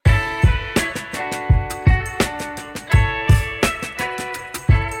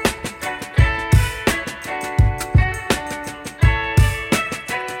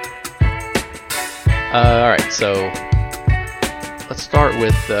So let's start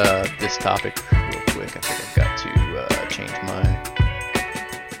with this topic real quick. I think I've got to change my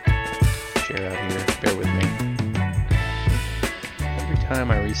share out here. Bear with me. Every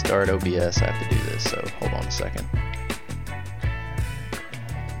time I restart OBS, I have to do this, so hold on a second.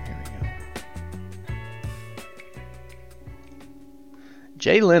 Here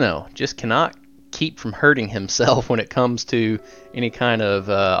we go. Leno just cannot keep from hurting himself when it comes to any kind of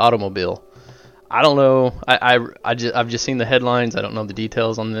automobile. I don't know. I've just seen the headlines. I don't know the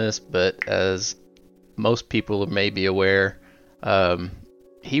details on this, but as most people may be aware,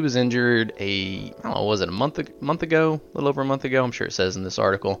 he was injured I don't know, was it a month ago? A little over a month ago. I'm sure it says in this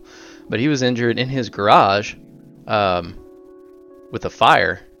article, but he was injured in his garage with a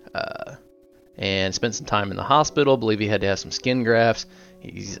fire and spent some time in the hospital. I believe he had to have some skin grafts.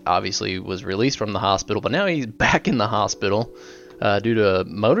 He obviously was released from the hospital, but now he's back in the hospital due to a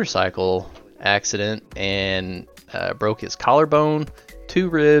motorcycle accident and broke his collarbone, 2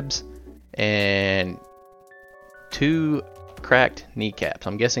 ribs, and 2 cracked kneecaps.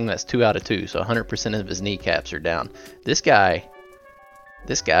 I'm guessing that's 2 out of 2, so 100% of his kneecaps are down. This guy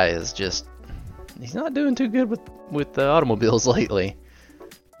is just, he's not doing too good with the automobiles lately.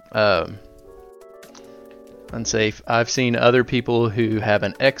 Unsafe. I've seen other people who have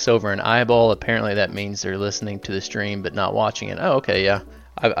an X over an eyeball. Apparently that means they're listening to the stream but not watching it. Oh, okay, yeah.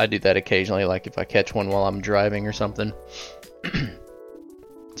 I do that occasionally, like if I catch one while I'm driving or something.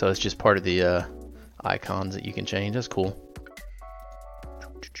 So it's just part of the icons that you can change. That's cool.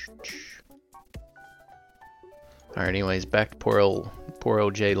 Alright, anyways, back to poor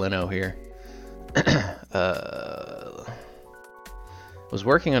old Jay Leno here. Was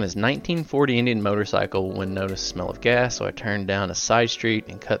working on his 1940 Indian motorcycle when noticed a smell of gas, so I turned down a side street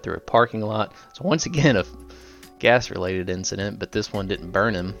and cut through a parking lot. So once again, a gas-related incident, but this one didn't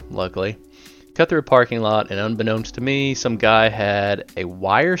burn him, luckily. Cut through a parking lot, and unbeknownst to me, some guy had a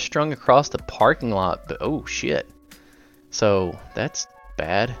wire strung across the parking lot, but oh shit. So that's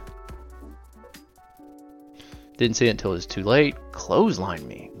bad. Didn't see it until it was too late. Clotheslined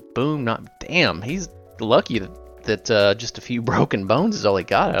me. Boom, damn, he's lucky that just a few broken bones is all he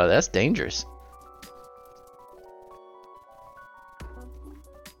got out of. That's dangerous.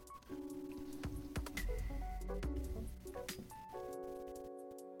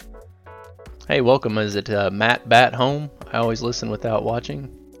 Hey, welcome. Is it Matt Bat Home? I always listen without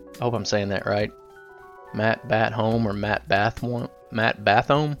watching. I hope I'm saying that right. Matt Bat Home or Matt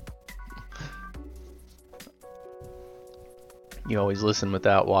Bathhome? You always listen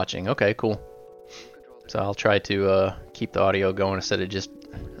without watching. Okay, cool. So I'll try to keep the audio going instead of just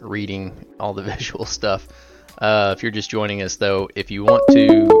reading all the visual stuff. If you're just joining us, though, if you want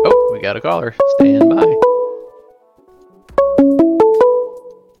to... Oh, we got a caller. Stand by.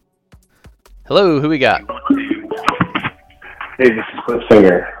 Hello, who we got? Hey, this is Cliff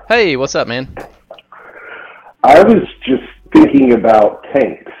Singer. Hey, what's up, man? I was just thinking about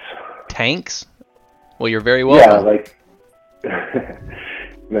tanks. Tanks? Well, you're very welcome. Yeah, like...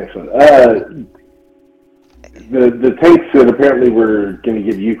 Next one. The tanks that apparently we're going to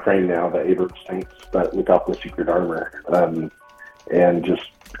give Ukraine now, the Abrams tanks, but without the secret armor. And just...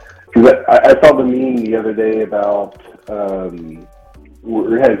 Because I saw the meme the other day about...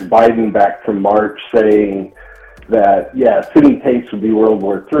 we had Biden back from March saying that, yeah, sending tanks would be World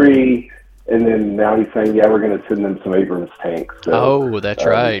War III, and then now he's saying, yeah, we're going to send them some Abrams tanks. So, oh, that's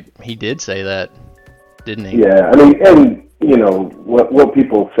right. He did say that, didn't he? Yeah, I mean, and, you know, what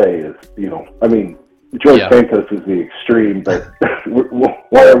people say is, you know, I mean, George Santos is the extreme, but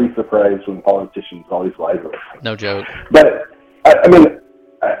why are we surprised when politicians always lie to us? No joke. But, I mean,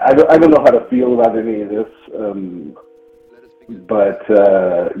 I don't know how to feel about any of this. But,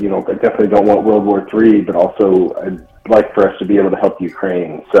 you know, I definitely don't want World War III, but also I'd like for us to be able to help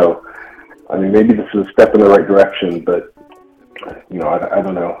Ukraine. So, I mean, maybe this is a step in the right direction, but, you know, I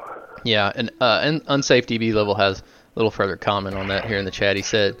don't know. Yeah, and Unsafe DB Level has a little further comment on that here in the chat. He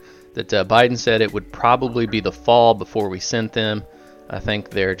said that Biden said it would probably be the fall before we sent them. I think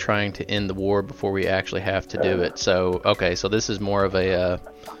they're trying to end the war before we actually have to do it. So, okay, so this is more of a...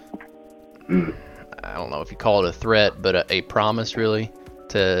 I don't know if you call it a threat, but a promise really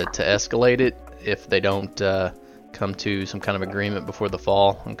to escalate it if they don't come to some kind of agreement before the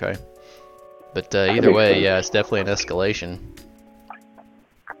fall. Okay. But either way, yeah, it's definitely an escalation.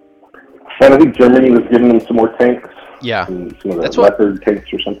 And I think Germany was giving them some more tanks. Yeah. Some of the Leopard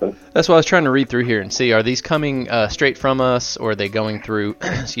tanks or something. That's what I was trying to read through here and see. Are these coming straight from us, or are they going through,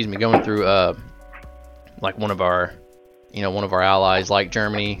 like one of our allies like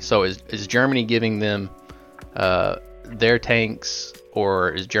Germany? So is Germany giving them their tanks,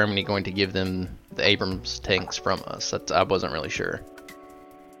 or is Germany going to give them the Abrams tanks from us. I wasn't really sure.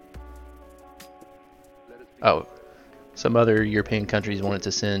 Oh, some other European countries wanted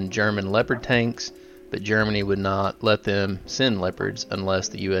to send German Leopard tanks, but Germany would not let them send Leopards unless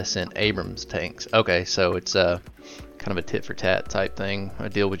the U.S. sent Abrams tanks. Okay, so it's kind of a tit for tat type thing, a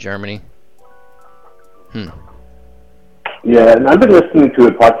deal with Germany. Yeah, and I've been listening to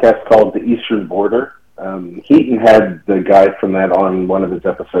a podcast called The Eastern Border. Heaton had the guy from that on one of his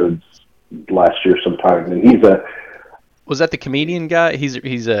episodes last year sometime, and he's a... Was that the comedian guy? He's a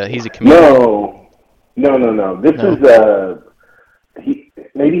comedian. No. This is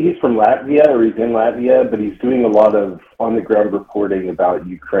maybe he's from Latvia or he's in Latvia, but he's doing a lot of on the ground reporting about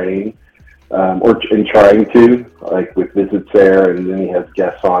Ukraine, and trying to, like with visits there, and then he has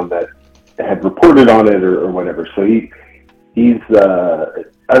guests on that have reported on it or whatever. So he's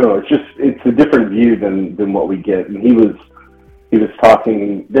I don't know. It's a different view than what we get. And he was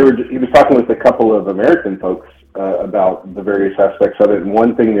talking. He was talking with a couple of American folks about the various aspects of it. And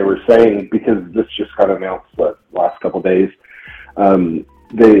one thing they were saying, because this just got announced the last couple of days,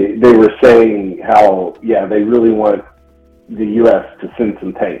 they were saying how they really want the U.S. to send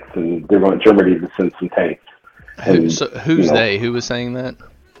some tanks, and they want Germany to send some tanks. And, who's they? Who was saying that?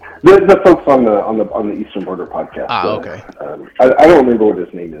 The folks on the Eastern Border podcast. Okay. I don't remember what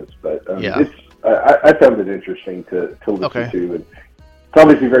his name is, but I found it interesting to listen to. And it's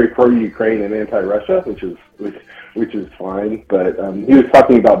obviously very pro-Ukraine and anti-Russia, which is fine. But he was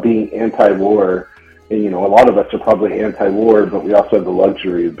talking about being anti-war, and a lot of us are probably anti-war, but we also have the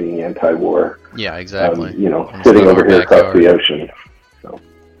luxury of being anti-war. Yeah, exactly. Sitting over here across the ocean. So.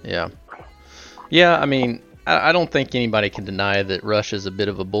 Yeah. Yeah, I mean, I don't think anybody can deny that Russia's a bit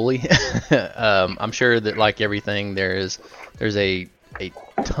of a bully. I'm sure that, like everything, there's a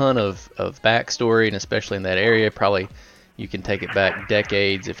ton of backstory, and especially in that area, probably you can take it back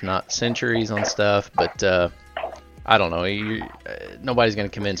decades, if not centuries, on stuff. But I don't know. Nobody's going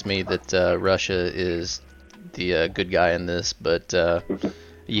to convince me that Russia is the good guy in this. But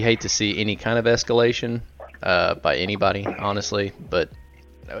you hate to see any kind of escalation by anybody, honestly. But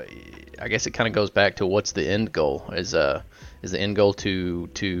I guess it kind of goes back to what's the end goal? Is the end goal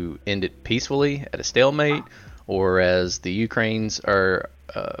to end it peacefully at a stalemate, or as the Ukrainians are,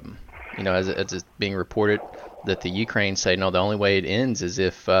 as it's being reported that the Ukrainians say no, the only way it ends is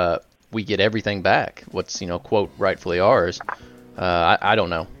if we get everything back, what's quote rightfully ours. I don't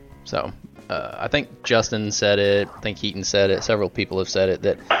know. So I think Justin said it. I think Heaton said it. Several people have said it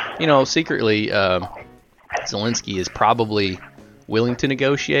that secretly Zelensky is probably willing to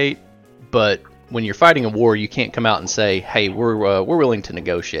negotiate. But when you're fighting a war, you can't come out and say, "Hey, we're willing to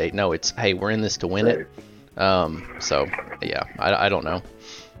negotiate." No, it's, "Hey, we're in this to win it." So yeah, I don't know.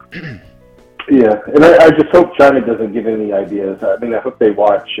 Yeah, and I just hope China doesn't give any ideas. I mean, I hope they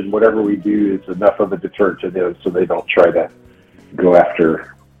watch, and whatever we do is enough of a deterrent to them, so they don't try to go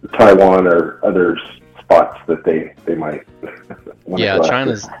after Taiwan or other spots that they might. Yeah,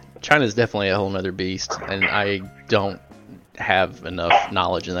 China's definitely a whole other beast, and I don't have enough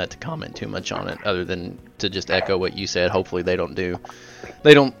knowledge in that to comment too much on it, other than to just echo what you said. Hopefully they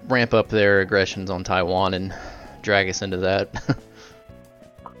don't ramp up their aggressions on Taiwan and drag us into that.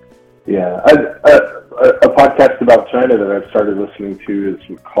 Yeah, a podcast about China that I've started listening to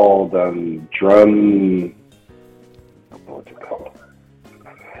is called Drum. I don't know what's it called,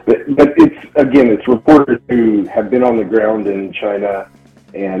 but it's reporters who have been on the ground in China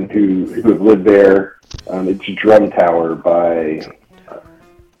and who have lived there. It's Drum Tower by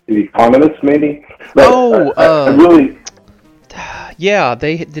The Economist, maybe. But I really. Yeah,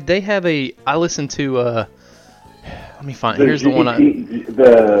 they have a. I listened to. Let me find. Here's the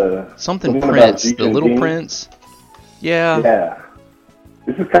one. Something Prince, the Little Prince. Yeah. Yeah.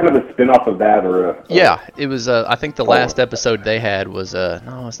 This is kind of a spin-off of that, yeah, it was. I think the last episode they had was.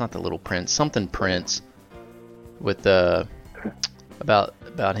 No, it's not the Little Prince. Something Prince. With about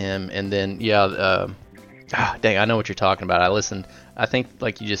him, and then dang, I know what you're talking about. I listened. I think,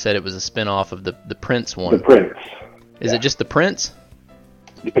 like you just said, it was a spin-off of the Prince one. The Prince. Is it just the Prince?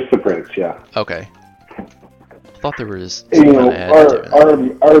 Just the Prince, yeah. Okay. I thought there was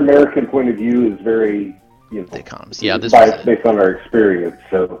our American point of view is very the Economist. Yeah, this based on our experience.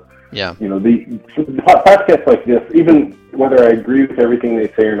 So yeah, the podcasts like this, even whether I agree with everything they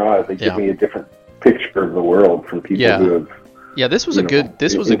say or not, they give me a different picture of the world from people who have. Yeah, this was a good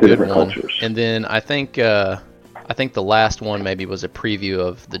one. Cultures. And then I think the last one maybe was a preview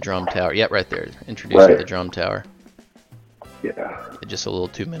of the Drum Tower. Yeah, right there, introducing the Drum Tower. Yeah. Just a little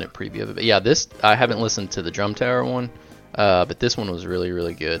 2-minute preview of it. But yeah, this I haven't listened to the Drum Tower one, but this one was really,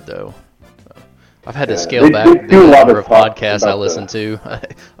 really good though. I've had to scale back the number of podcasts I listen to.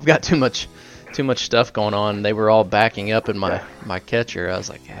 I've got too much too much stuff going on. They were all backing up in my catcher. I was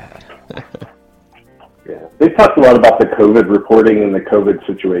like, yeah. Yeah, they talked a lot about the COVID reporting and the COVID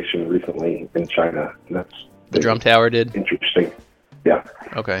situation recently in China. And that's The Drum Tower did? Interesting. Yeah.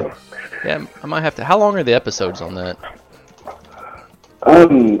 Okay. So. Yeah, I might have to. How long are the episodes on that? I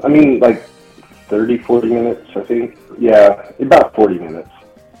mean, like 30, 40 minutes, I think. Yeah, about 40 minutes.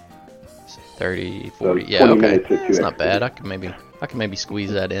 30, 40. So yeah, okay. It's not bad. I can maybe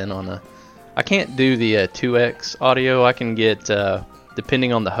squeeze that in on a. I can't do the 2x audio. I can get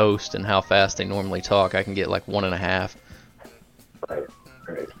depending on the host and how fast they normally talk. I can get like 1.5. Right.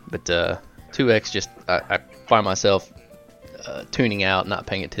 But 2x just I find myself tuning out, not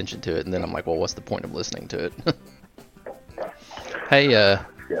paying attention to it, and then I'm like, well, what's the point of listening to it? Hey,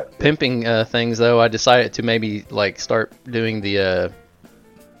 pimping things though. I decided to maybe like start doing the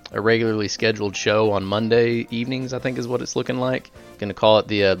a regularly scheduled show on Monday evenings. I think is what it's looking like. Gonna call it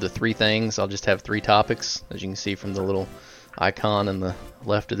the 3 things. I'll just have 3 topics, as you can see from the little icon in the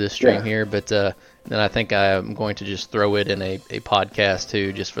left of this stream here. But then I think I'm going to just throw it in a podcast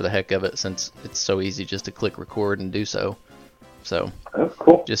too, just for the heck of it, since it's so easy just to click record and do so. So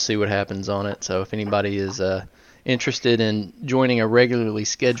cool. Just see what happens on it. So if anybody is interested in joining a regularly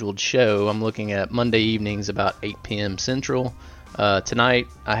scheduled show, I'm looking at Monday evenings about 8 p.m. Central. Tonight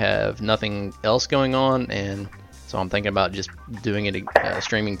I have nothing else going on, and so I'm thinking about just doing it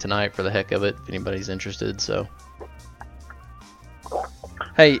streaming tonight for the heck of it, if anybody's interested. So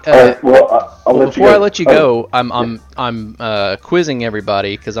hey, before I let you go, I'm quizzing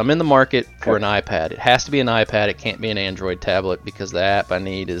everybody because I'm in the market for an iPad. It has to be an iPad. It can't be an Android tablet because the app I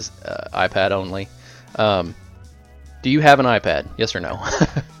need is iPad only. Do you have an iPad? Yes or no?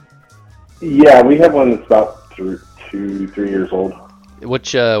 Yeah, we have one that's about 2-3 years old.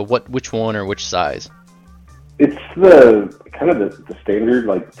 Which one or which size? It's the kind of the standard,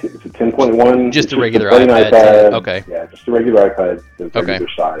 like it's a 10.1. Just it's a regular just iPad. Okay. Yeah, just a regular iPad. The regular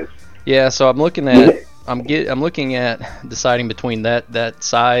size. Yeah, so I'm looking at I'm looking at deciding between that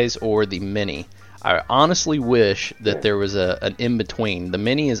size or the mini. I honestly wish that there was an in between. The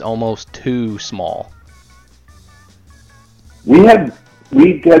mini is almost too small. We had 2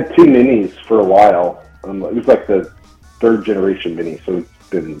 minis for a while. It was like the 3rd generation mini, so it's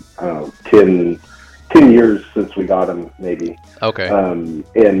been 10 years since we got them, maybe. Okay. And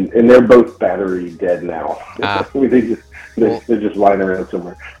they're both battery dead now. They're just lying around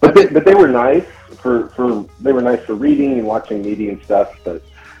somewhere. But they were nice for reading and watching media and stuff. But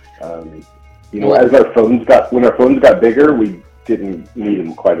as when our phones got bigger, we didn't need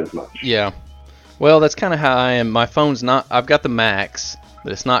them quite as much. Yeah. Well, that's kind of how I am. My phone's not. I've got the Max,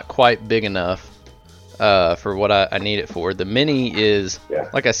 but it's not quite big enough for what I need it for. The mini is,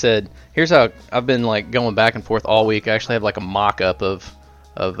 like I said, here's how I've been like going back and forth all week. I actually have like a mock-up of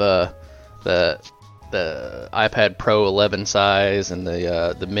the iPad Pro 11 size and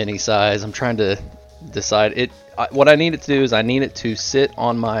the mini size. I'm trying to decide it. What I need it to do is I need it to sit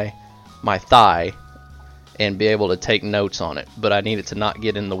on my thigh and be able to take notes on it, but I need it to not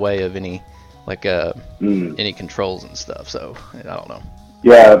get in the way of any any controls and stuff. So I don't know.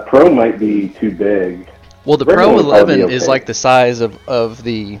 Yeah, Pro might be too big. Well, the Pro 11 is like the size of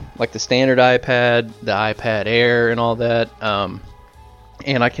the standard iPad, the iPad Air, and all that. And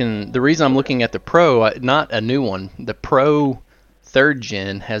the reason I'm looking at the Pro, not a new one, the Pro 3rd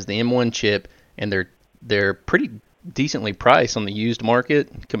gen has the M1 chip, and they're pretty decently priced on the used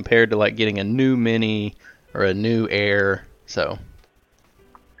market compared to like getting a new Mini or a new Air. So,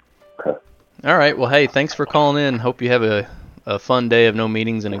 okay. All right. Well, hey, thanks for calling in. Hope you have a fun day of no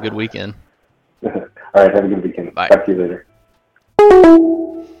meetings and a good weekend. All right, have a good weekend. Bye. Talk to you later.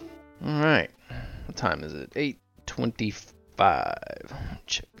 All right. What time is it? 8:25.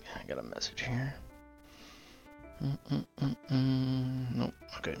 Check. I got a message here. Nope.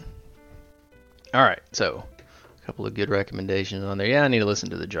 Okay. All right. So, a couple of good recommendations on there. Yeah, I need to listen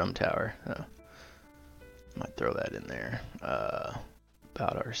to the Drum Tower. Might throw that in there.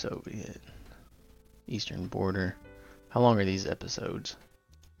 About our Soviet Eastern border. How long are these episodes?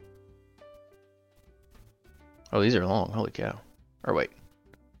 Oh, these are long. Holy cow. Or wait.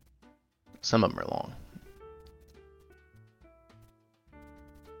 Some of them are long.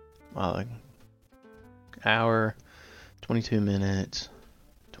 Wow, like hour, 22 minutes,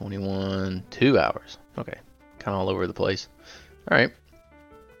 21, 2 hours. Okay. Kind of all over the place. All right.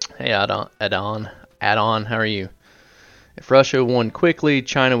 Hey, Add-on, how are you? If Russia won quickly,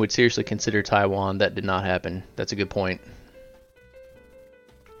 China would seriously consider Taiwan. That did not happen. That's a good point.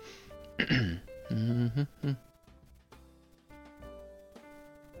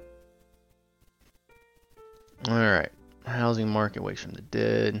 Alright. Housing market wakes from the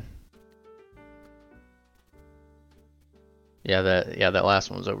dead. that last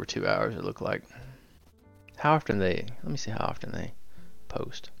one was over 2 hours. It looked like. How often let me see how often they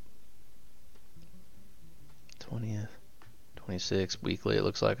post. 20th, 26th, weekly. It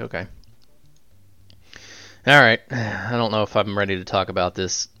looks like. Okay. All right. I don't know if I'm ready to talk about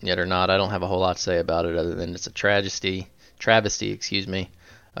this yet or not. I don't have a whole lot to say about it other than it's a travesty. Excuse me.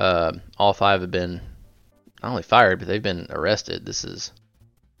 All 5 have been not only fired, but they've been arrested. This is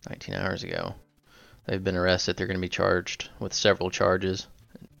 19 hours ago. They've been arrested. They're going to be charged with several charges,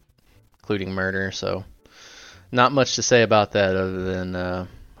 including murder. So, not much to say about that other than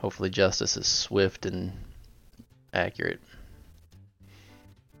hopefully justice is swift and accurate.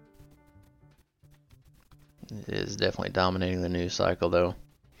 It is definitely dominating the news cycle, though.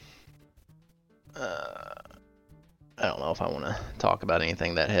 I don't know if I want to talk about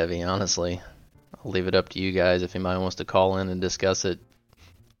anything that heavy, honestly. I'll leave it up to you guys. If anybody wants to call in and discuss it,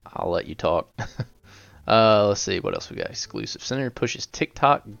 I'll let you talk. Let's see, what else we got? Exclusive. Senator pushes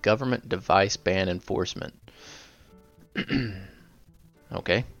TikTok government device ban enforcement.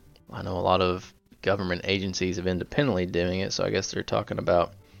 Okay. I know a lot of government agencies have independently doing it, so I guess they're talking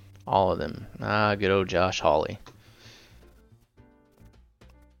about all of them. Good old Josh Hawley.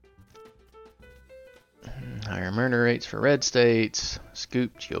 Higher murder rates for red states.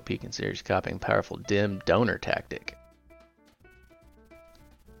 Scoop, GOP considers copying powerful dim donor tactic.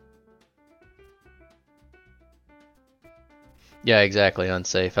 Yeah, exactly.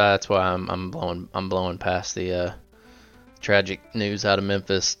 Unsafe. That's why I'm blowing past the tragic news out of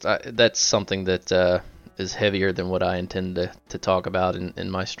Memphis. That's something that is heavier than what I intend to talk about in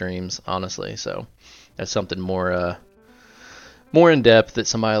my streams, honestly. So that's something more in depth that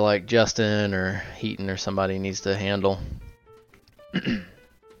somebody like Justin or Heaton or somebody needs to handle,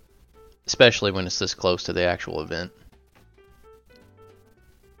 especially when it's this close to the actual event.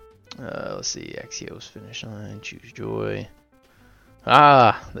 Let's see, Axios finish line, choose joy.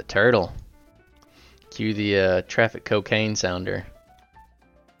 The turtle. Cue the traffic cocaine sounder.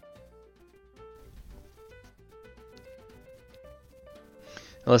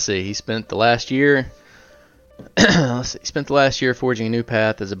 Let's see, he spent the last year forging a new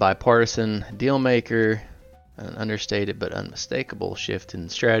path as a bipartisan deal maker, an understated but unmistakable shift in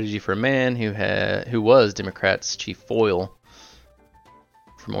strategy for a man who was Democrats' chief foil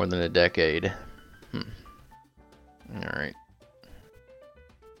for more than a decade. All right.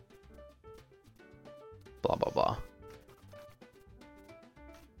 Blah, blah, blah.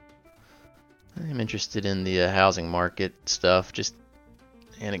 I'm interested in the housing market stuff. Just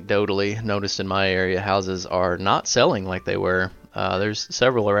anecdotally noticed in my area, houses are not selling like they were. There's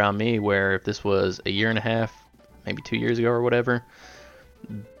several around me where if this was a year and a half, maybe 2 years ago or whatever,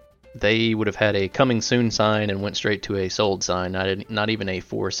 they would have had a coming soon sign and went straight to a sold sign, not even a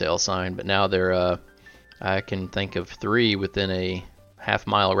for sale sign. But now they're, I can think of 3 within a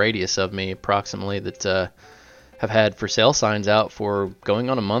half-mile radius of me approximately that have had for sale signs out for going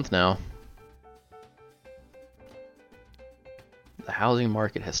on a month now. The housing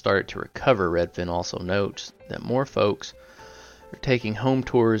market has started to recover. Redfin also notes that more folks are taking home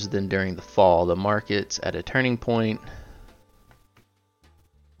tours than during the fall. The market's at a turning point,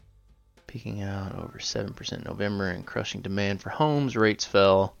 peaking out over 7% in November and crushing demand for homes. Rates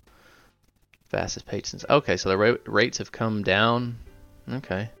fell fastest pace since. Okay, so the rates have come down.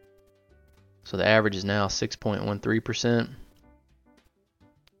 Okay. So the average is now 6.13%.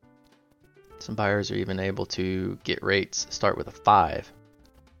 Some buyers are even able to get rates start with a 5.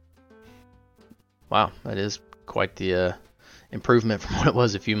 Wow, that is quite the improvement from what it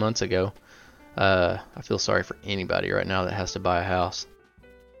was a few months ago. I feel sorry for anybody right now that has to buy a house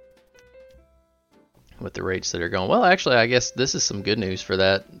with the rates that are going. Well, actually, I guess this is some good news for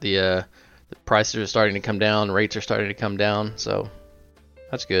that. The prices are starting to come down, rates are starting to come down, so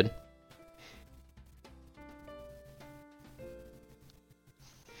that's good.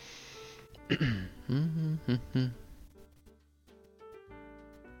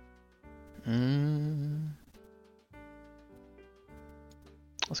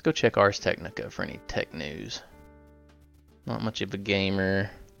 Let's go check Ars Technica for any tech news. Not much of a gamer.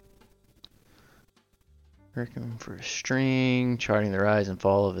 Working for a string, charting the rise and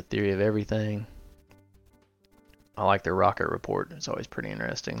fall of the theory of everything. I like their rocket report. It's always pretty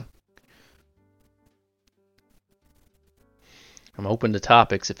interesting. I'm open to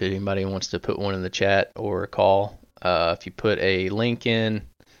topics if anybody wants to put one in the chat or a call. If you put a link in,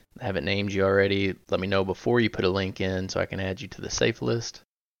 I haven't named you already, let me know before you put a link in so I can add you to the safe list.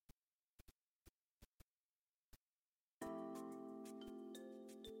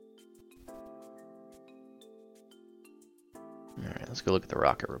 Alright, let's go look at the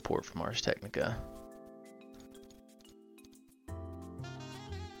rocket report from Ars Technica.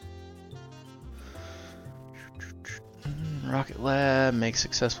 Rocket Lab makes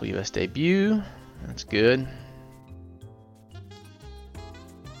successful U.S. debut. That's good.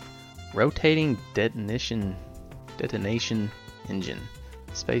 Rotating detonation engine.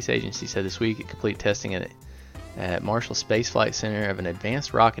 The Space Agency said this week it completed testing at Marshall Space Flight Center of an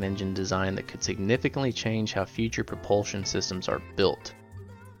advanced rocket engine design that could significantly change how future propulsion systems are built.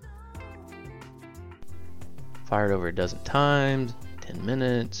 Fired over a dozen times, 10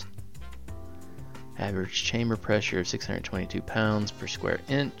 minutes. Average chamber pressure of 622 pounds per square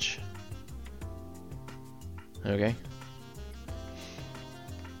inch. Okay.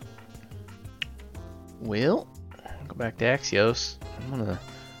 Well, go back to Axios.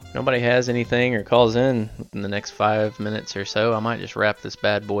 Nobody has anything or calls in the next 5 minutes or so. I might just wrap this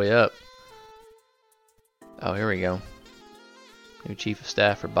bad boy up. Oh, here we go. New chief of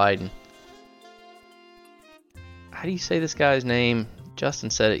staff for Biden. How do you say this guy's name? Justin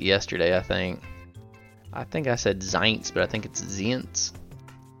said it yesterday, I think. I think I said Zients, but I think it's Zients.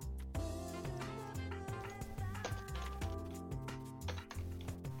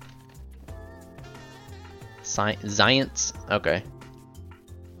 Zients? Okay.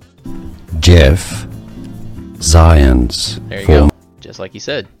 Jeff Zients. There you go. Just like you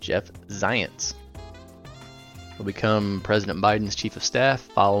said, Jeff Zients will become President Biden's chief of staff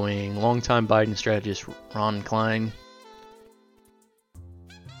following longtime Biden strategist Ron Klein.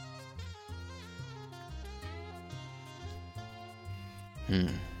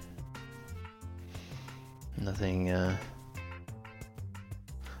 Nothing.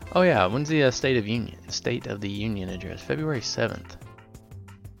 Oh yeah, when's the State of the Union address? February 7th.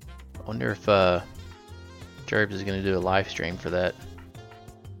 I wonder if Jerbs is going to do a live stream for that.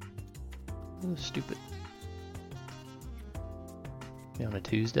 Oh, stupid. Be on a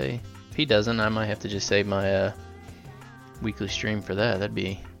Tuesday. If he doesn't, I might have to just save my weekly stream for that. That'd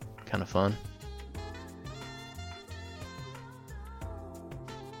be kind of fun.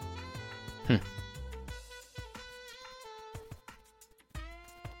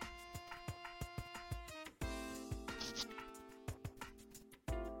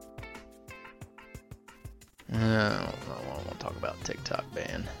 I don't want to talk about TikTok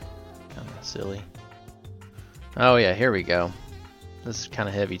ban. Kind of silly. Oh yeah, here we go. This is kind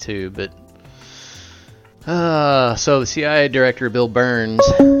of heavy too, but so the CIA director Bill Burns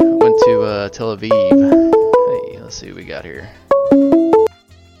went to Tel Aviv. Hey, let's see what we got here.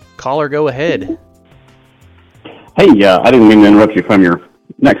 Caller, go ahead. Hey, I didn't mean to interrupt you from your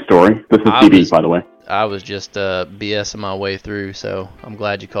next story. This is CD, by the way. I was just BSing my way through, so I'm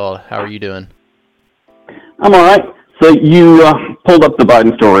glad you called. How are you doing? I'm all right. So you pulled up the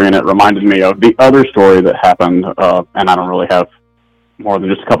Biden story, and it reminded me of the other story that happened, and I don't really have more than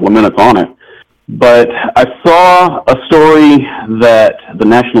just a couple of minutes on it. But I saw a story that the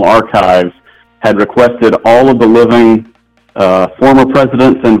National Archives had requested all of the living former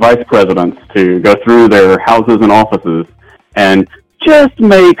presidents and vice presidents to go through their houses and offices and just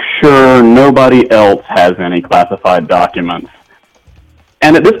make sure nobody else has any classified documents.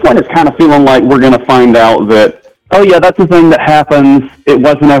 And at this point, it's kind of feeling like we're going to find out that, oh yeah, that's a thing that happens. It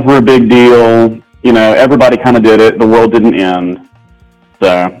wasn't ever a big deal. You know, everybody kind of did it. The world didn't end.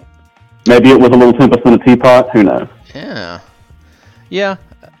 So maybe it was a little tempest in a teapot. Who knows? Yeah,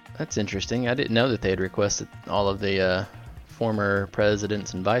 that's interesting. I didn't know that they had requested all of the former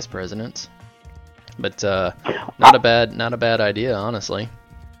presidents and vice presidents. But not a bad idea, honestly.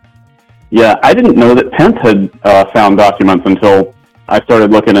 Yeah, I didn't know that Pence had found documents until I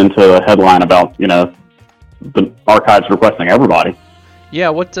started looking into a headline about, you know, the archives requesting everybody. Yeah,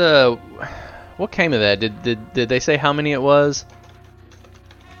 what came of that? Did they say how many it was,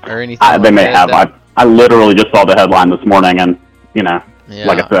 or anything? They may have. I literally just saw the headline this morning, and you know,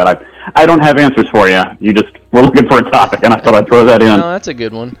 like I said, I don't have answers for you. You just were looking for a topic, and I thought I'd throw that in. No, that's a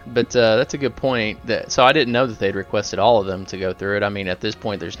good one, but that's a good point. So I didn't know that they'd requested all of them to go through it. I mean, at this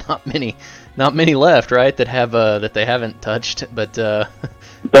point, there's not many left, right? That have that they haven't touched. But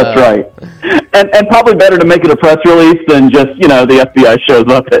that's right, and probably better to make it a press release than just, you know, the FBI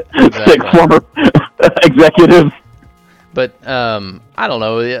shows up at 6 former executives. But I don't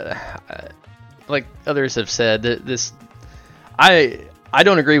know. Like others have said, that I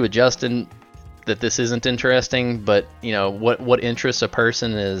don't agree with Justin that this isn't interesting, but you know what interests a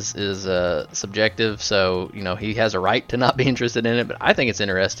person is subjective. So you know he has a right to not be interested in it. But I think it's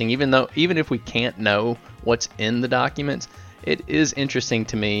interesting, even if we can't know what's in the documents, it is interesting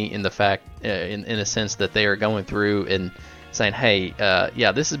to me in the fact, in a sense, that they are going through and saying, hey,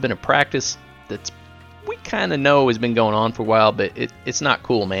 yeah, this has been a practice that's we kind of know has been going on for a while, but it's not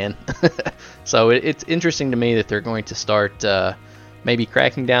cool, man. So it's interesting to me that they're going to start maybe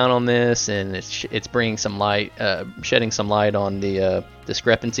cracking down on this, and it's bringing some light, shedding some light on the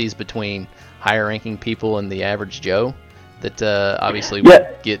discrepancies between higher-ranking people and the average Joe that obviously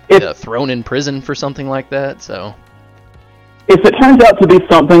would get thrown in prison for something like that. So, if it turns out to be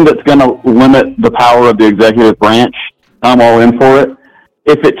something that's going to limit the power of the executive branch, I'm all in for it.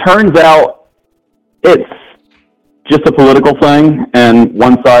 If it turns out it's just a political thing, and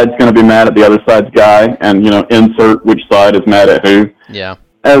one side's going to be mad at the other side's guy, and insert which side is mad at who. Yeah.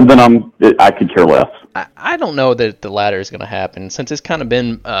 And then I could care less. I don't know that the latter is going to happen, since it's kind of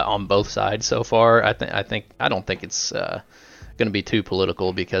been on both sides so far. I don't think it's going to be too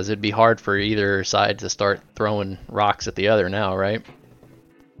political, because it'd be hard for either side to start throwing rocks at the other now, right?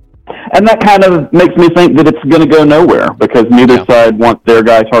 And that kind of makes me think that it's going to go nowhere, because neither side wants their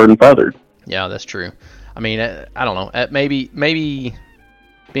guys hard and feathered. Yeah, that's true. I mean, I don't know. Maybe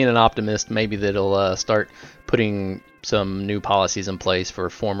being an optimist, maybe that'll start putting some new policies in place for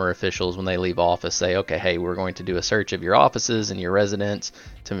former officials when they leave office. Say, okay, hey, we're going to do a search of your offices and your residence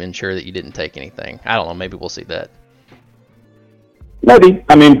to ensure that you didn't take anything. I don't know. Maybe we'll see that. Maybe.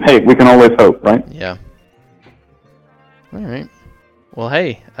 I mean, hey, we can always hope, right? Yeah. All right. Well,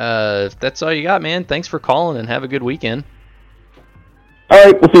 hey, if that's all you got, man, thanks for calling, and have a good weekend. All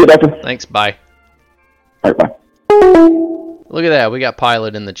right. We'll see you, Doctor. Thanks. Bye. All right. Bye. Look at that. We got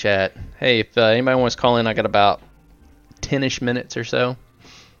Pilot in the chat. Hey, if anybody wants to call in, I got about 10-ish minutes or so.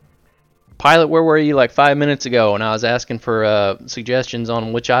 Pilot, where were you like 5 minutes ago when I was asking for suggestions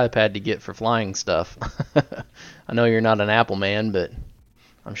on which iPad to get for flying stuff? I know you're not an Apple man, but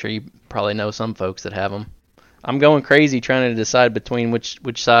I'm sure you probably know some folks that have them. I'm going crazy trying to decide between which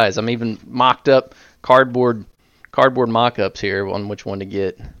size. I'm even mocked up cardboard mock-ups here on which one to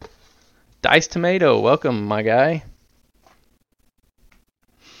get. Dice Tomato, welcome, my guy.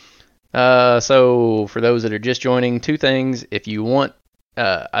 So for those that are just joining, two things. If you want,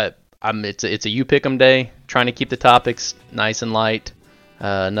 it's a you pick 'em day. Trying to keep the topics nice and light,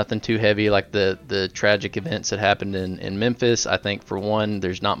 nothing too heavy like the tragic events that happened in Memphis. I think for one,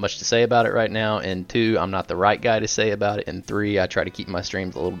 there's not much to say about it right now, and two, I'm not the right guy to say about it, and three, I try to keep my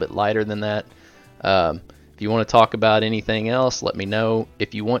streams a little bit lighter than that. If you want to talk about anything else, let me know.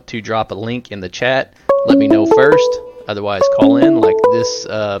 If you want to drop a link in the chat, let me know first. Otherwise, call in like this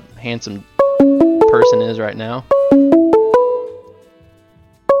handsome person is right now.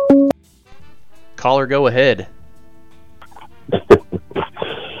 Caller, go ahead.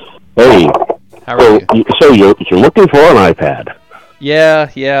 Hey. How are you? So you're looking for an iPad? Yeah.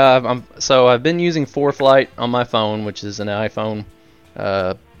 I've been using 4Flight on my phone, which is an iPhone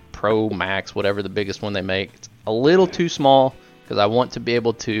Pro Max, whatever the biggest one they make. It's a little too small because I want to be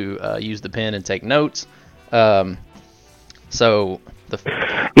able to use the pen and take notes. I never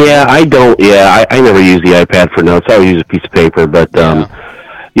use the iPad for notes. I always use a piece of paper, but at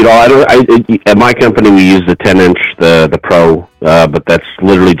my company we use the 10-inch, the Pro, but that's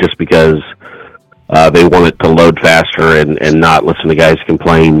literally just because they want it to load faster and not listen to guys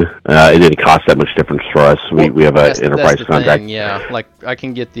complain. It didn't cost that much difference for us. We have an enterprise contract. Thing, yeah, like I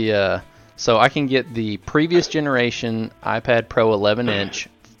can get the previous generation iPad Pro 11-inch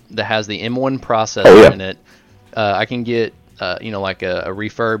that has the M1 processor in it. I can get like a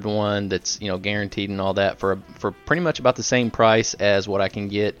refurbed one that's guaranteed and all that for pretty much about the same price as what I can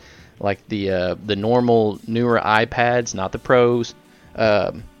get like the normal newer iPads, not the Pros,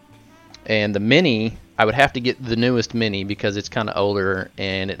 and the Mini. I would have to get the newest Mini because it's kind of older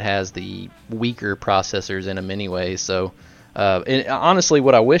and it has the weaker processors in them anyway. So and honestly,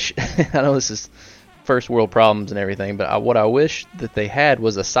 what I wish I know this is first world problems and everything, but what I wish that they had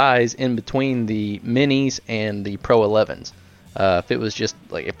was a size in between the Minis and the Pro 11s. If it was just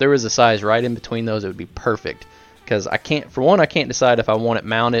like if there was a size right in between those, it would be perfect. Because I can't decide if I want it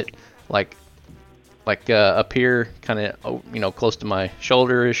mounted like up here, kind of close to my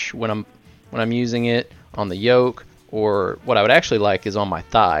shoulder-ish when I'm using it on the yoke, or what I would actually like is on my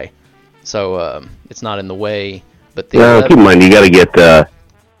thigh, so it's not in the way. But keep in mind you got to get.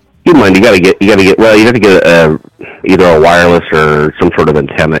 Well, you have to get either a wireless or some sort of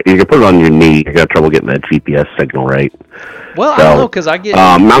antenna. You can put it on your knee. You got trouble getting that GPS signal right. Well, I don't know because I get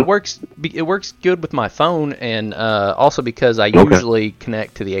it works good with my phone, and also because I usually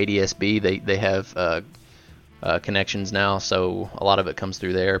connect to the ADSB. They have connections now, so a lot of it comes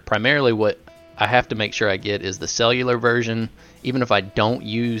through there. Primarily, what I have to make sure I get is the cellular version. Even if I don't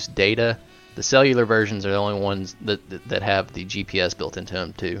use data, the cellular versions are the only ones that have the GPS built into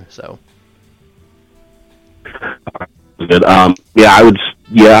them too. So. Good. I would.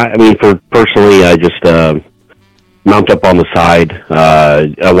 Yeah, I mean, for personally, I just mount up on the side.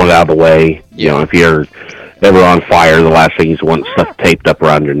 I want it out of the way. Yeah. If you're ever on fire, the last thing you want stuff taped up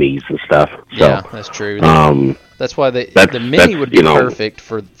around your knees and stuff. So, yeah, that's true. That's why the Mini would be perfect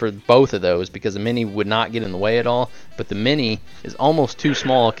for both of those, because the Mini would not get in the way at all. But the Mini is almost too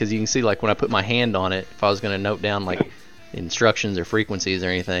small, because you can see, like, when I put my hand on it, if I was going to note down, like, instructions or frequencies or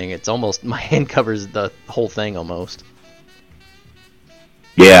anything, it's almost, my hand covers the whole thing almost.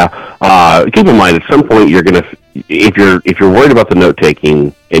 Yeah. Keep in mind, at some point you're gonna, if you're worried about the note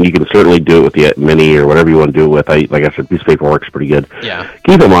taking, and you can certainly do it with the Mini or whatever you want to do it with. Like I said, piece of paper works pretty good. Yeah.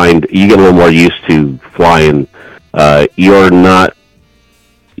 Keep in mind, you get a little more used to flying. You're not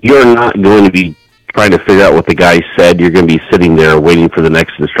going to be trying to figure out what the guy said. You're going to be sitting there waiting for the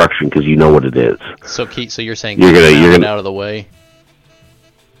next instruction because you know what it is. So you're saying you're gonna out of the way.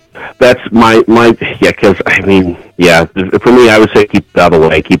 That's my yeah. Because I mean, yeah. For me, I would say keep it out of the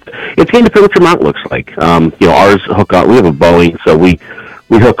way. It's going to depend what your mount looks like. Ours hook on. We have a Boeing, so we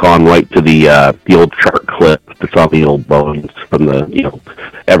hook on right to the old chart clip that's on the old Boeings from the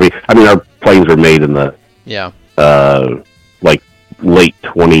our planes were made in the like late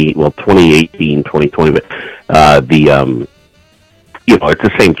 2018, 2020, but it's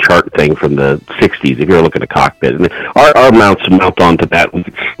the same chart thing from the 60s. If you're looking at a cockpit, and our mounts mount onto that. We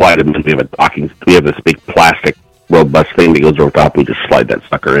slide them in. We have this big plastic robust thing that goes over top. We just slide that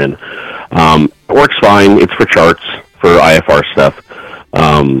sucker in. It works fine. It's for charts, for IFR stuff.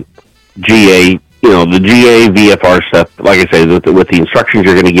 GA, the GA VFR stuff. Like I say, with the instructions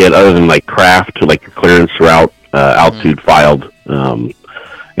you're going to get, other than like craft, like your clearance route, altitude filed, and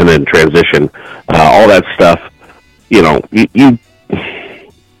then transition, all that stuff.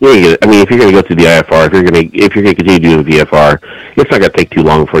 I mean, if you're going to go through the IFR, if you're going to continue doing the VFR, it's not going to take too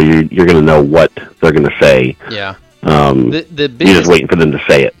long for you. You're going to know what they're going to say. Yeah. You're just waiting for them to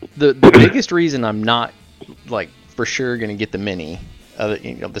say it. The biggest reason I'm not like for sure going to get the Mini,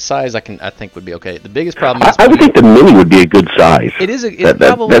 the size I think would be okay. The biggest problem is I would think the Mini would be a good size. It is. It's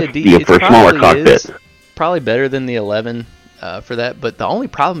probably for a smaller cockpit. Probably better than the 11 for that. But the only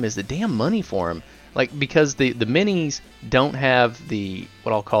problem is the damn money for them. Like, because the Minis don't have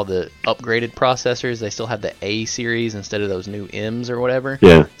what I'll call the upgraded processors. They still have the A series instead of those new M's or whatever.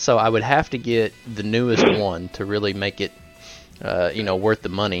 Yeah. So I would have to get the newest one to really make it, worth the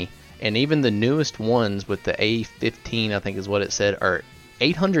money. And even the newest ones with the A15, I think is what it said, are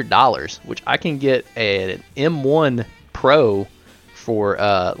 $800, which I can get an M1 Pro for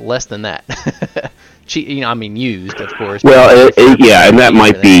less than that. Used, of course. Well, and that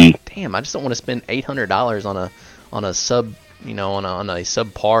might be. Damn, I just don't want to spend $800 on a sub, on a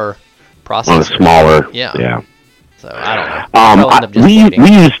subpar processor. On a smaller. Yeah. So I don't know.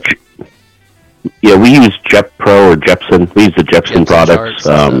 We use Jep Pro or Jepson. We use the Jepson products.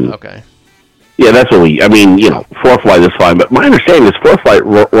 Okay. Yeah, that's what ForeFlight is fine, but my understanding is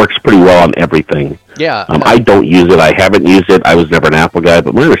ForeFlight works pretty well on everything. Yeah. I don't use it. I haven't used it. I was never an Apple guy,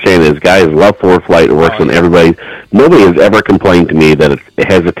 but my understanding is guys love ForeFlight. It works on everybody. Nobody has ever complained to me that it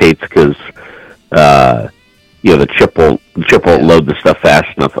hesitates because, the chip won't load the stuff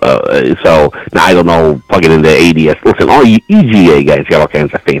fast enough. So now I don't know. Plug it into ADS. Listen, all you EGA guys got all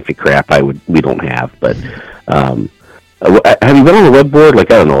kinds of fancy crap. We don't have, but. Have you been on the web board?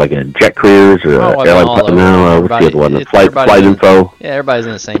 Like, I don't know, like a Jet Careers or Airline Now? What's the other one? Flight Info? Yeah, everybody's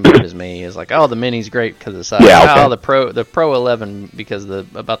in the same boat as me. It's like, the Mini's great because of the size. Yeah, okay. The Pro 11 because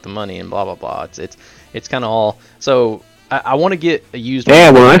about the money and blah, blah, blah. It's kind of all. So, I want to get a used one. Yeah,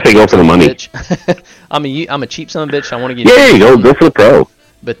 when I say go for the money. I'm a cheap son of a bitch. I want to get go for the Pro.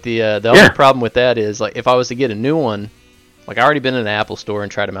 But the only problem with that is, like, if I was to get a new one, like, I already been in an Apple store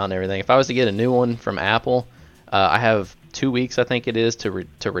and tried them out and everything. If I was to get a new one from Apple, I have 2 weeks, I think it is, to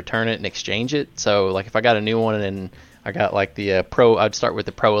return it and exchange it. So, like, if I got a new one and I got, like, the Pro, I'd start with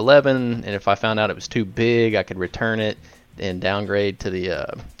the Pro 11, and if I found out it was too big, I could return it and downgrade to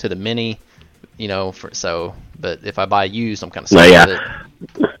the Mini, but if I buy used, I'm kind of stuck with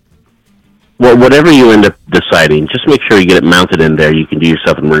it. Well, whatever you end up deciding, just make sure you get it mounted in there. You can do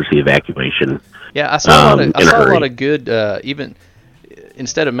yourself an emergency evacuation. Yeah, I saw a lot of good, even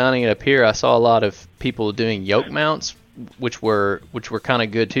instead of mounting it up here, I saw a lot of people doing yoke mounts, which were kind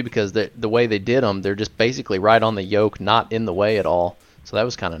of good too, because the way they did them, they're just basically right on the yoke, not in the way at all. So that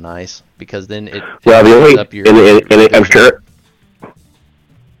was kind of nice, because then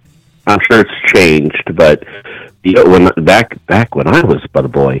I'm sure it's changed, but when back when I was but a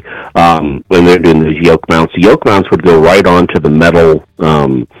boy, when they're doing these yoke mounts would go right onto the metal.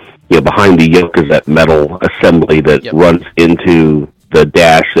 Behind the yoke is that metal assembly that runs into the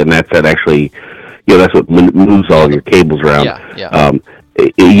dash, and that's what moves all your cables around.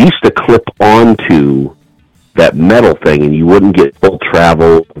 It used to clip onto that metal thing, and you wouldn't get full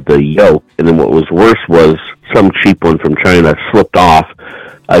travel of the yoke. And then what was worse was some cheap one from China slipped off.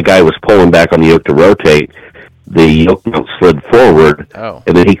 A guy was pulling back on the yoke to rotate. The yoke mount slid forward,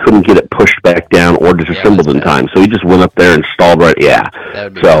 and then he couldn't get it pushed back down or disassembled in time. So he just went up there and stalled right. Yeah.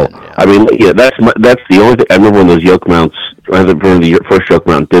 So bad, yeah. I mean, yeah, that's the only thing. I remember when those yoke mounts, when the first yoke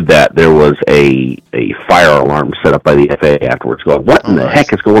mount did that, there was a fire alarm set up by the FAA afterwards. Going, what in the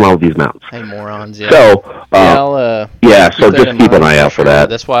heck is going on with these mounts? Hey, morons! Yeah. So so just keep an eye out for that.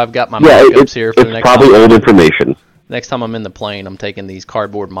 That's why I've got my mock-ups here for the next. It's probably old information. Next time I'm in the plane, I'm taking these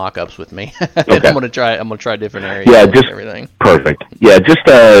cardboard mock-ups with me. And I'm gonna try different areas. Yeah, just everything. Perfect. Yeah, just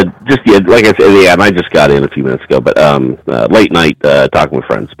like I said, yeah, and I just got in a few minutes ago, but late night talking with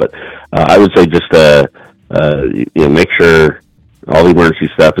friends. But I would say just make sure all the emergency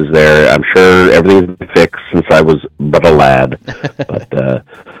stuff is there. I'm sure everything's been fixed since I was but a lad. But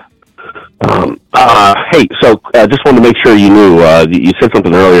hey, so just wanted to make sure you knew. You said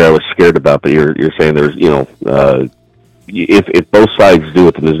something earlier I was scared about, but you're saying there's if both sides do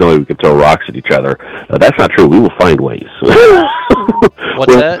it, then there's no way we can throw rocks at each other. That's not true. We will find ways.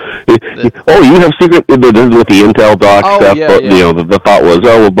 What's that? You have secret with the Intel doc stuff. Yeah, but, yeah. The thought was,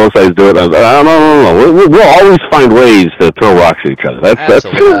 will both sides do it? I was like, no. We'll always find ways to throw rocks at each other. That's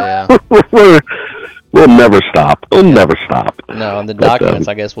yeah. We'll never stop. We'll never stop. No, in the documents,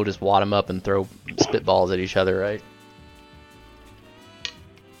 I guess we'll just wad them up and throw spitballs at each other, right?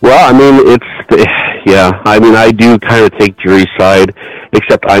 Well, I mean, I do kind of take Jerry's side,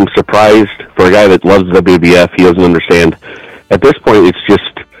 except I'm surprised for a guy that loves WWF. He doesn't understand. At this point, it's just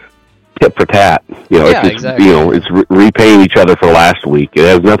tit for tat. Exactly. It's repaying each other for last week. It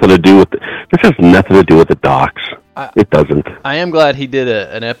has nothing to do with this has nothing to do with the docs. It doesn't. I am glad he did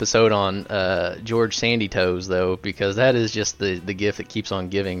an episode on George Sandy Toes, though, because that is just the gift that keeps on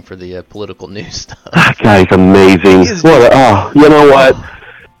giving for the political news stuff. That guy's amazing. You know what?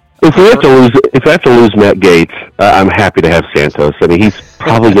 If we have to lose Matt Gates, I'm happy to have Santos. I mean, he's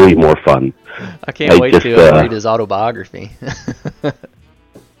probably going to be more fun. I can't wait to read his autobiography.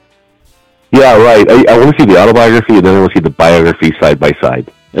 Yeah, right. I want to see the autobiography, and then I want to see the biography side by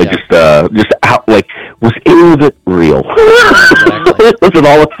side. Yeah. Just out was it real? Exactly. Was it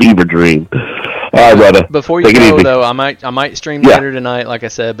all a fever dream? All right, brother. Before you go, though, I might stream later tonight, like I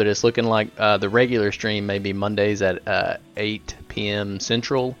said, but it's looking like the regular stream may be Mondays at 8 p.m.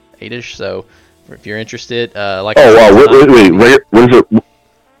 Central, 8ish. So if you're interested, wait.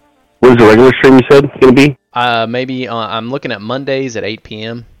 What is the regular stream you said going to be? Maybe I'm looking at Mondays at 8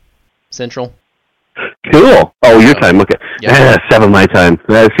 p.m. Central. Cool. Oh, your time. Okay. Yep. 7 my time. See,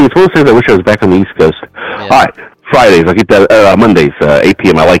 it's one of those things I wish I was back on the East Coast. Yeah. All right. Fridays. I'll keep that. Mondays, 8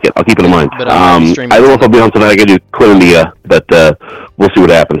 p.m. I like it. I'll keep it in mind. But, I don't know if I'll be on tonight. I got to do Columbia, but we'll see what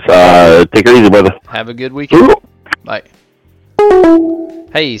happens. Take it easy, brother. Have a good weekend. Bye.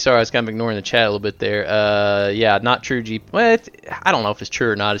 Hey, sorry, I was kind of ignoring the chat a little bit there. Not true Well, I don't know if it's true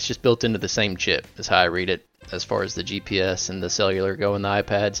or not. It's just built into the same chip, is how I read it, as far as the GPS and the cellular go in the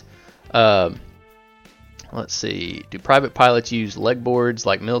iPads. Let's see. Do private pilots use leg boards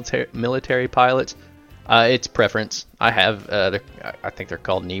like military pilots? It's preference. I have. I think they're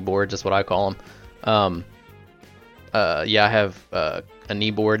called knee boards. That's what I call them. I have a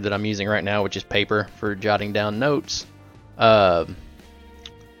knee board that I'm using right now, which is paper for jotting down notes.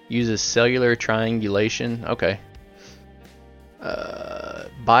 Uses cellular triangulation. Okay.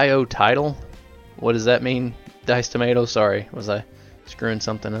 Biotitle. What does that mean? Dice tomato. Sorry, was I screwing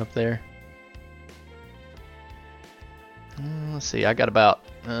something up there? Let's see. I got about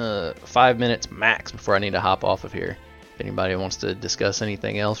 5 minutes max before I need to hop off of here. If anybody wants to discuss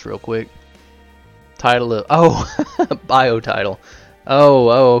anything else real quick. Title of biotitle.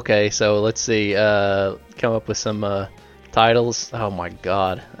 Oh, okay. So let's see. Come up with some titles. Oh my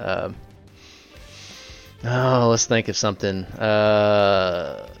God. Let's think of something.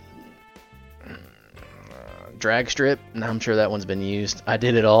 Drag strip. I'm sure that one's been used. I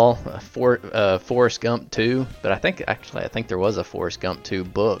did it all. Forrest Gump 2, but I think there was a Forrest Gump 2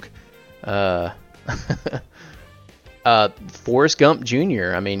 book. Forrest Gump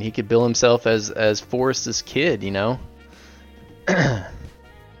Jr. I mean, he could bill himself as Forrest's kid, you know.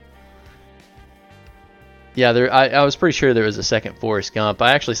 Yeah, I was pretty sure there was a second Forrest Gump.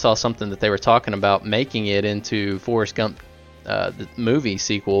 I actually saw something that they were talking about making it into Forrest Gump, the movie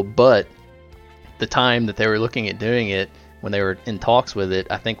sequel, but the time that they were looking at doing it, when they were in talks with it,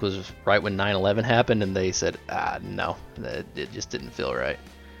 I think was right when 9/11 happened, and they said, no, it just didn't feel right.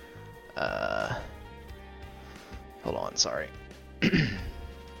 Hold on, sorry.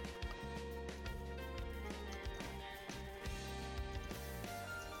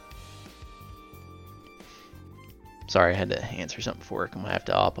 Sorry, I had to answer something for work. I'm going to have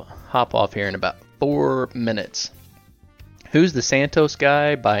to hop off here in about 4 minutes. Who's the Santos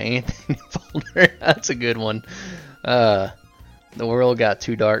Guy by Anthony Folder. That's a good one. The world got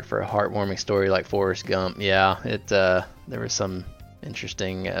too dark for a heartwarming story like Forrest Gump. Yeah, there was some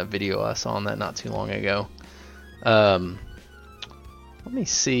interesting video I saw on that not too long ago. Let me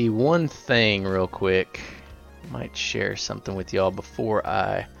see one thing real quick. Might share something with y'all before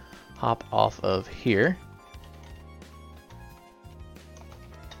I hop off of here.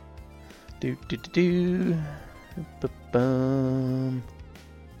 Ba-bum.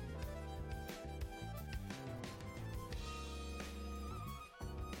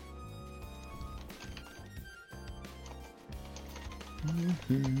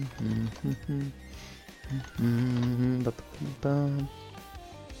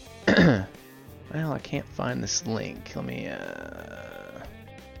 Well, I can't find this link. Let me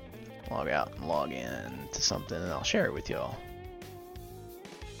log out and log in to something, and I'll share it with y'all.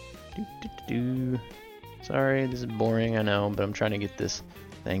 Sorry, this is boring, I know, but I'm trying to get this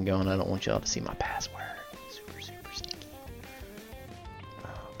thing going. I don't want y'all to see my password. Super sneaky.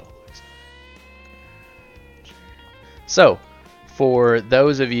 So, for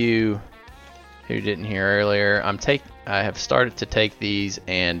those of you who didn't hear earlier, I have started to take these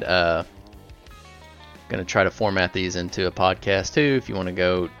and gonna try to format these into a podcast too. If you want to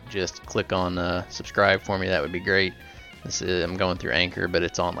go, just click on subscribe for me. That would be great. I'm going through Anchor, but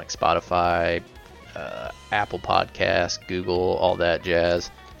it's on like Spotify, Apple Podcasts, Google, all that jazz.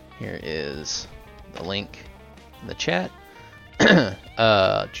 Here is the link in the chat.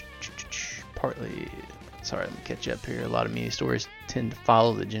 Sorry, let me catch up here. A lot of media stories tend to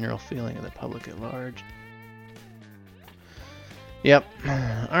follow the general feeling of the public at large. Yep.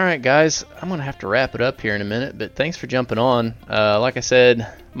 All right, guys. I'm going to have to wrap it up here in a minute, but thanks for jumping on. Like I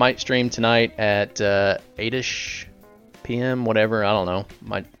said, might stream tonight at 8-ish p.m., whatever. I don't know.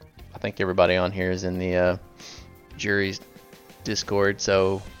 I think everybody on here is in the jury's Discord,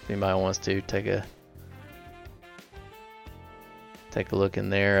 so if anybody wants to take a look in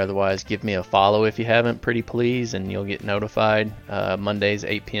there. Otherwise, give me a follow if you haven't, pretty please, and you'll get notified. Mondays,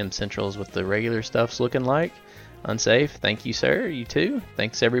 8 p.m. Central is what the regular stuff's looking like. Unsafe, thank you, sir. You too.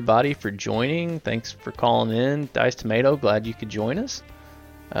 Thanks, everybody, for joining. Thanks for calling in. Dice Tomato, glad you could join us.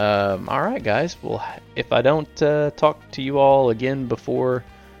 All right, guys. Well, if I don't talk to you all again before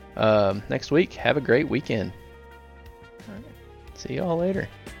next week, have a great weekend. All right. See you all later.